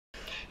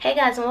Hey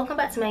guys, and welcome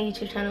back to my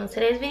YouTube channel.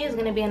 Today's video is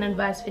going to be an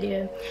advice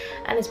video,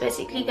 and it's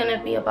basically going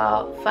to be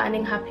about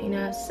finding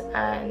happiness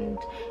and,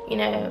 you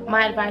know,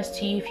 my advice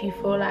to you if you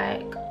feel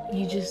like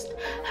you just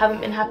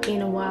haven't been happy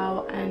in a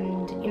while,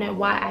 and you know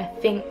why I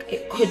think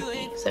it could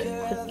be. So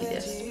it could be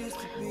this.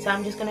 So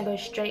I'm just going to go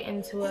straight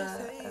into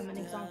an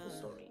example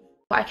story.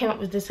 I came up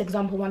with this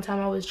example one time.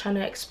 I was trying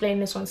to explain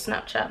this on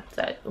Snapchat,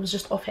 so it was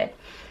just off head.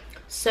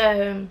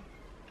 So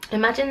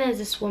imagine there's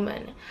this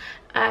woman,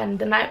 and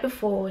the night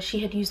before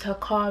she had used her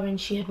car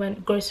and she had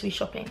went grocery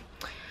shopping,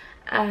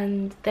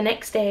 and the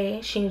next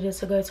day she needed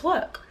to go to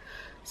work.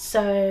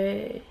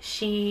 So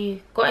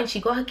she got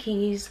her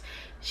keys,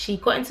 she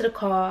got into the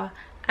car,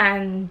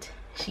 and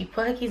she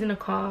put her keys in the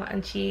car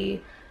and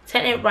she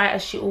turned it right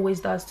as she always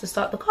does to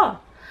start the car,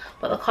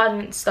 but the car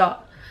didn't start.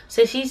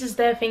 So she's just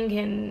there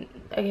thinking,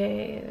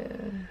 okay,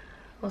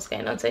 what's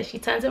going on? So she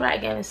turns it right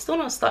again, it's still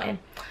not starting.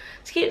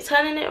 She keeps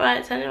turning it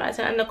right,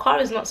 and the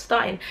car is not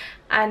starting,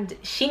 and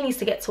she needs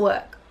to get to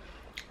work.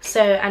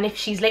 So, and if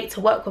she's late to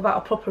work without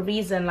a proper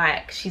reason,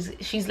 like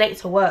she's late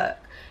to work,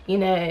 you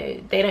know,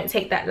 they don't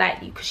take that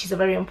lightly because she's a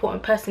very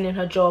important person in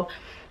her job,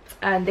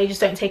 and they just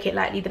don't take it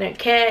lightly. They don't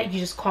care, you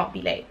just can't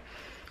be late.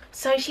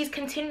 So she's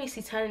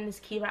continuously turning this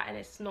key right and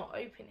it's not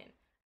opening.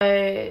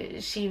 So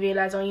she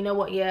realized, oh, you know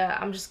what, yeah,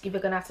 I'm just either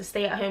gonna have to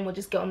stay at home or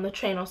just get on the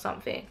train or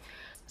something.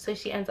 So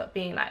she ends up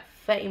being like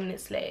 30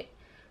 minutes late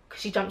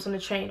because she jumps on the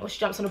train, or she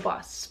jumps on a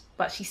bus,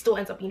 but she still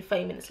ends up being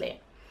 30 minutes late.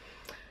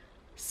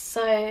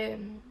 So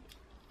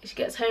she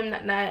gets home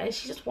that night and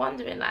she's just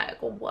wondering,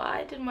 like, well,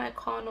 why did my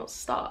car not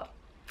start?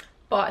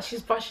 But she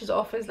just brushes it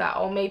off and is like,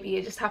 oh, maybe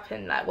it just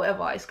happened, like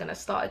whatever, it's gonna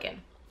start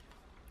again.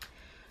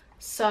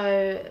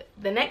 So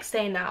the next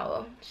day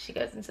now, she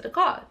goes into the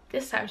car.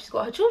 This time she's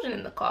got her children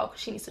in the car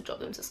because she needs to drop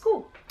them to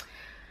school.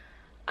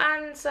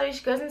 And so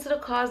she goes into the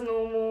car as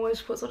normal and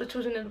she puts all the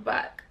children in the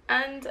back,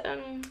 and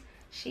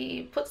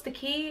she puts the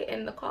key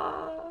in the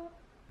car.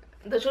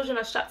 The children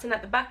are strapped in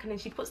at the back, and then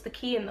she puts the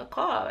key in the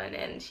car, and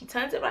then she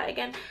turns it right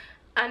again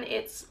and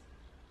it's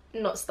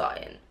not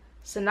starting.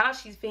 So now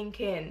she's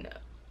thinking,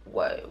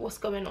 whoa, what's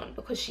going on?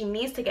 Because she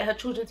needs to get her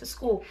children to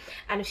school,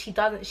 and if she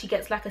doesn't, she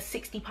gets like a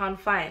 £60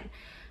 fine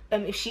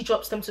if she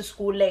drops them to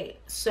school late.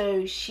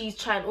 So she's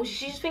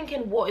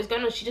thinking, what is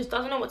going on? She just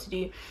doesn't know what to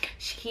do.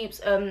 She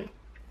keeps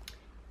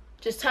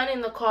just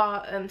turning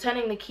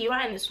the key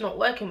right and it's not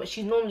working, but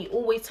she normally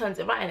always turns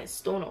it right and it's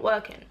still not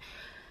working.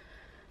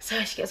 So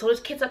she gets all the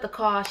kids at the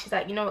car. She's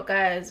like, you know what,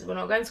 guys, we're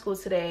not going to school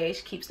today.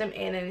 She keeps them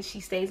in and she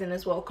stays in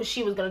as well because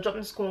she was going to drop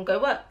them to school and go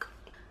work.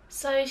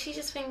 So she's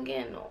just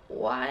thinking,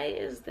 why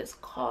is this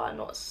car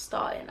not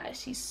starting? Like,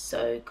 she's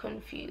so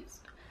confused.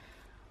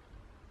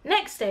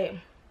 Next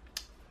day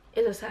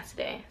is a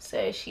Saturday,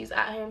 so she's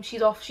at home,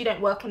 she's off, she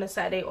don't work on a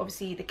Saturday.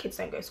 Obviously the kids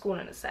don't go to school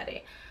on a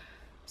Saturday.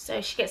 So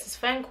she gets this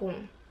phone call,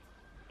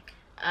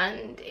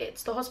 and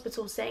it's the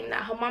hospital saying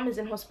that her mum is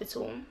in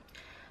hospital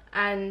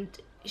and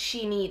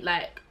she need,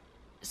 like,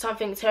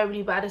 something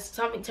terribly bad has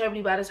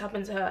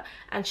happened to her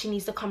and she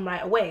needs to come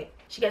right away.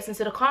 She gets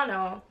into the car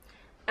now,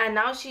 and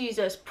now she's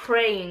just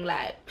praying,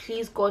 like,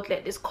 please God,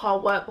 let this car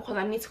work because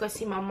I need to go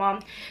see my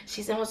mum,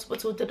 she's in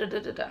hospital, da da da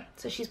da da.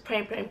 So she's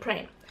praying.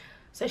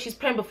 So she's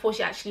praying before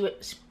she actually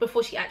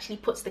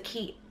puts the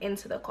key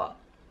into the car,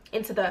 where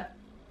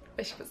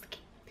she puts the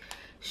key.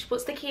 She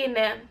puts the key in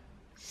there,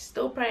 she's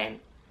still praying,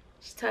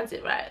 she turns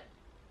it right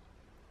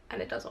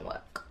and it doesn't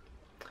work.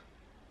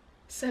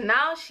 So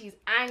now she's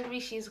angry,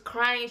 she's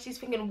crying, she's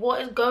thinking,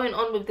 what is going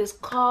on with this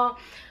car?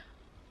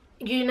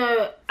 You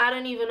know, I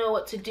don't even know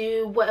what to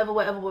do, whatever.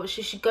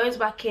 So she goes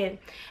back in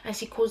and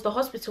she calls the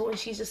hospital, and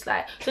she's just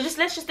like, so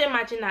let's just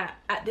imagine that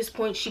at this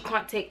point she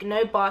can't take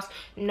no bus,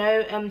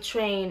 no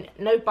train,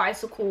 no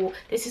bicycle.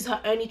 This is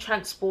her only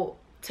transport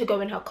to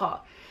go in her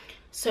car.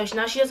 So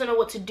now she doesn't know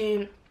what to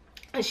do,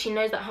 and she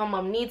knows that her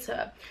mum needs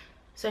her.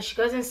 So she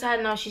goes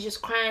inside now, she's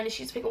just crying and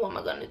she's thinking, what am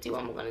I gonna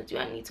do?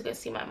 I need to go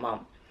see my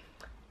mum.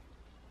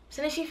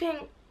 So then she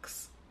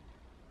thinks,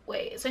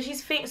 wait, so she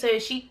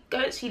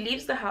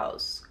leaves the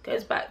house,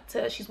 goes back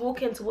to, she's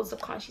walking towards the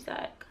car, and she's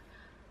like,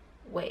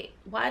 wait,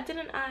 why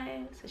didn't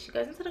I? So she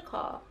goes into the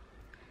car,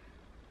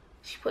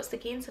 she puts the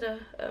key into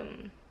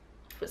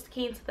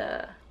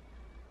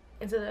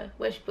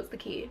where she puts the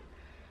key,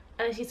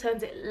 and then she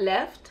turns it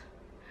left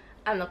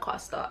and the car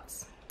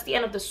starts. That's the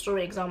end of the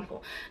story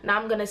example. Now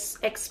I'm gonna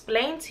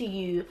explain to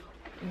you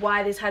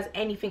why this has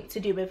anything to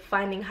do with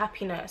finding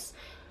happiness.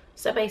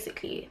 So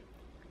basically,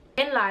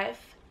 in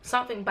life,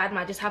 something bad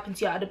might just happen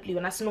to you out of the blue,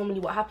 and that's normally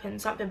what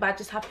happens. Something bad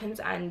just happens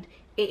and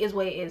it is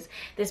what it is.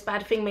 This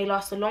bad thing may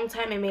last a long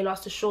time, it may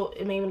last a short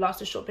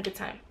bit of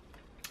time.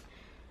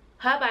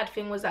 Her bad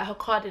thing was that her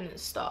car didn't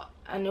start,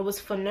 and it was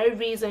for no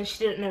reason. She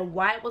didn't know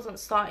why it wasn't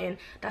starting.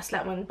 That's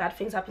like when bad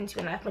things happen to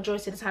you in life,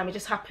 majority of the time it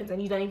just happens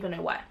and you don't even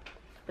know why.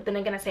 But then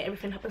again, I say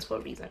everything happens for a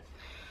reason.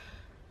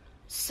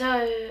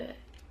 So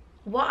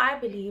what I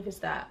believe is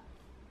that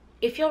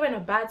if you're in a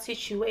bad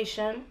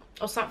situation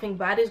or something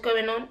bad is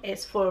going on,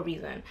 it's for a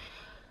reason.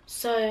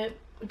 So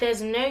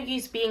there's no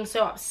use being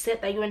so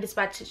upset that you're in this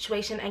bad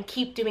situation and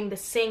keep doing the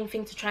same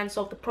thing to try and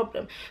solve the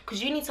problem,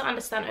 because you need to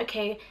understand,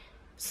 okay,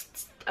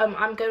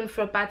 I'm going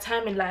through a bad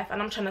time in life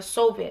and I'm trying to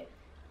solve it,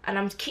 and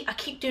I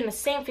keep doing the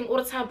same thing all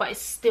the time, but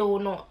it's still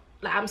not,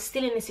 like, I'm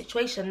still in this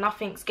situation,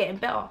 nothing's getting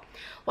better.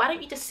 Why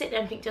don't you just sit there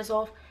and think to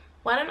yourself,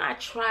 why don't I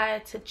try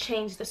to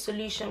change the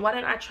solution? Why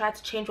don't I try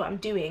to change what I'm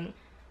doing,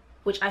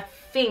 which I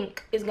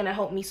think is going to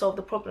help me solve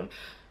the problem?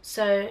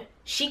 So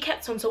she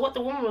kept on, so what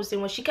the woman was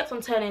doing was she kept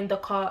on turning the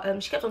car,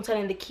 she kept on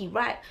turning the key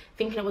right,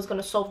 thinking it was going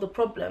to solve the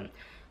problem.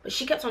 But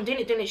she kept on doing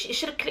it. It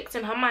should have clicked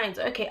in her mind,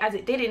 okay, as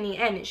it did in the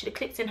end, it should have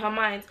clicked in her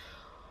mind,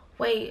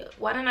 wait,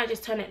 why don't I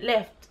just turn it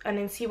left and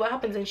then see what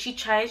happens? And she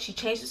changed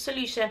the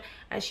solution,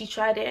 and she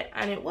tried it,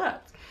 and it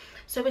worked.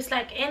 So it's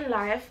like in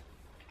life,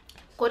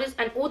 God is,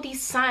 and all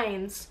these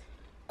signs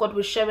God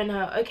was showing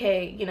her,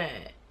 okay, you know,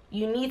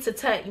 you need to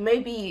turn,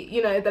 maybe,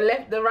 you know,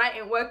 the right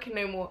ain't working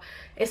no more.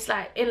 It's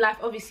like in life,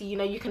 obviously, you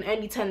know, you can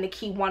only turn the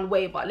key one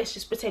way, but let's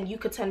just pretend you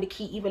could turn the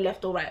key either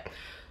left or right.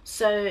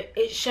 So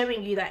it's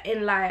showing you that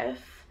in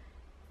life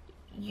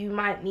you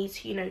might need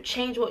to, you know,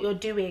 change what you're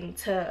doing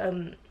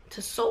to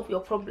solve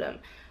your problem,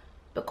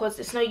 because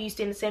it's no use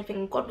doing the same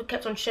thing. God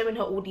kept on showing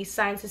her all these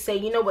signs to say,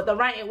 you know what, the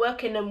right ain't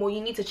working no more,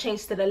 you need to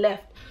change to the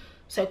left.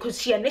 So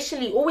because she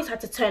initially always had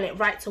to turn it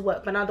right to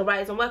work, but now the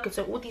right isn't working.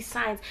 So all these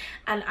signs,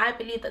 and I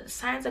believe that the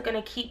signs are going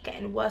to keep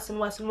getting worse and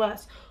worse and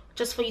worse,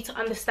 just for you to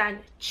understand,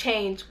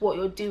 change what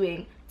you're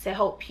doing to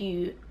help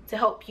you, to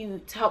help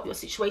your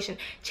situation.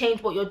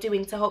 Change what you're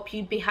doing to help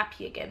you be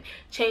happy again.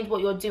 Change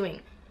what you're doing.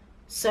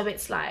 So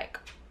it's like,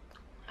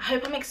 I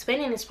hope I'm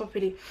explaining this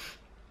properly.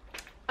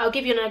 I'll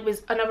give you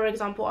another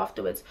example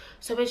afterwards.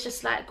 So it's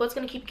just like God's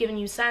gonna keep giving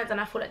you signs, and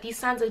I feel like these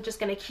signs are just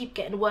gonna keep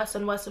getting worse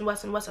and worse and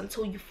worse and worse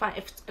until it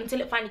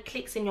finally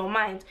clicks in your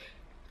mind,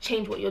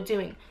 change what you're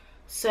doing.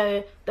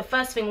 So the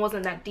first thing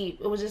wasn't that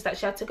deep. It was just that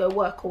she had to go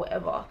work or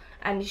whatever,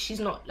 and she's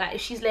not, like,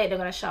 if she's late, they're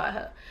gonna shout at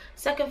her.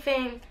 Second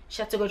thing,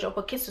 she had to go drop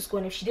her kids to school,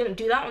 and if she didn't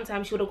do that on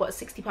time, she would have got a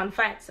 £60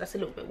 fine. So that's a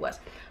little bit worse.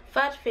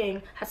 Third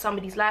thing, had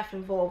somebody's life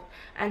involved,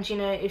 and you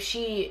know, if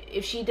she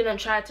didn't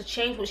try to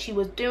change what she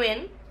was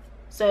doing,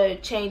 so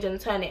change and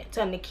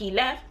turn the key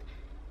left,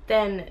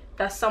 then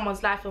that's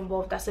someone's life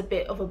involved. That's a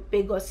bit of a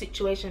bigger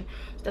situation.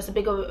 That's a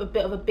bit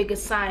of a bigger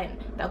sign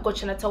that God's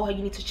trying to tell her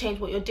you need to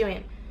change what you're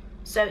doing.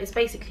 So it's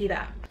basically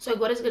that. So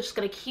God is just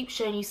going to keep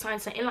showing you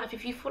signs that in life,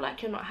 if you feel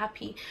like you're not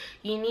happy,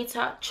 you need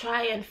to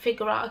try and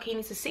figure out, okay, you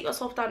need to sit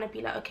yourself down and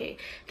be like, okay,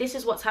 this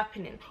is what's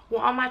happening.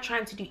 What am I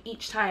trying to do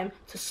each time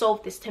to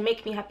solve this, to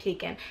make me happy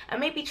again?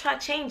 And maybe try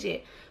to change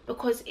it.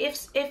 Because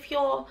if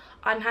you're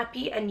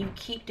unhappy and you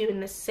keep doing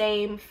the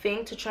same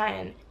thing to try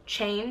and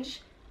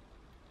change,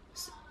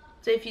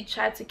 so if you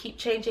try to keep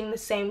changing the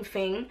same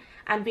thing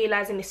and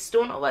realizing it's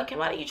still not working,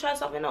 why don't you try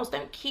something else?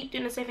 Don't keep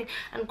doing the same thing.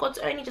 And God's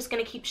only just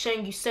going to keep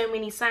showing you so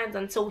many signs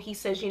until he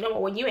says, you know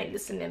what, well, you ain't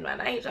listening, man,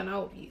 I ain't trying to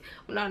help you.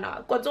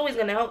 No, God's always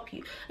going to help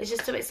you. It's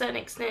just to a certain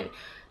extent.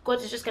 God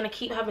is just going to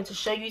keep having to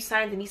show you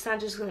signs, and these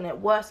signs are just going to get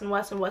worse and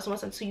worse and worse and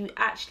worse until you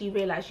actually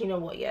realize, you know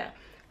what, yeah,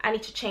 I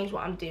need to change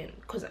what I'm doing,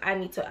 because I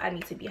need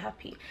to be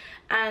happy.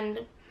 And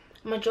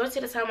majority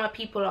of the time why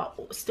people are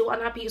still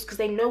unhappy is because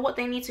they know what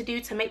they need to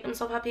do to make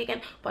themselves happy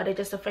again, but they're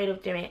just afraid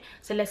of doing it.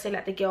 So let's say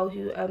like the girl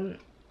who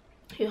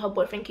her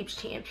boyfriend keeps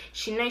cheating.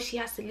 She knows she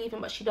has to leave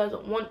him, but she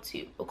doesn't want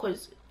to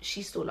because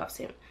she still loves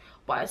him.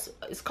 But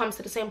it comes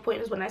to the same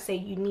point as when I say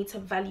you need to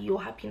value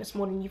your happiness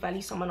more than you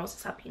value someone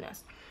else's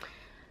happiness.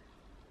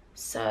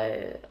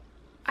 So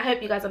I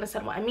hope you guys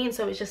understand what I mean.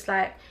 So it's just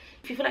like,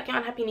 if you feel like you're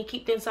unhappy and you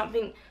keep doing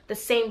the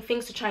same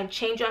things to try and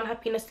change your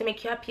unhappiness to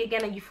make you happy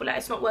again, and you feel like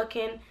it's not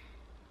working,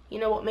 you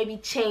know what, maybe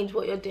change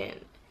what you're doing.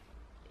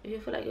 If you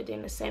feel like you're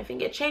doing the same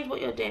thing, yeah, change what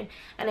you're doing,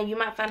 and then you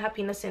might find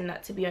happiness in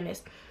that, to be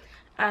honest.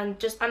 And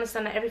just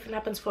understand that everything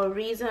happens for a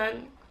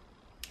reason.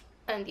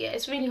 And yeah,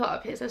 it's really hot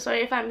up here, so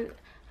sorry if and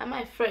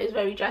my throat is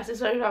very dry, so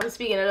sorry if I'm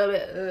speaking a little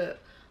bit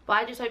but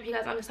I just hope you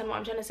guys understand what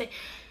I'm trying to say.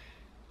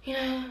 You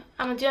know,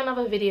 I'm gonna do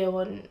another video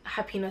on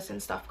happiness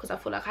and stuff, because I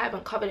feel like I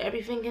haven't covered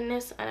everything in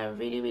this, and I'm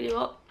really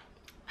hot.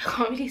 I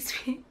can't really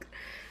speak.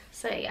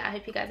 So yeah, I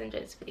hope you guys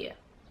enjoyed this video.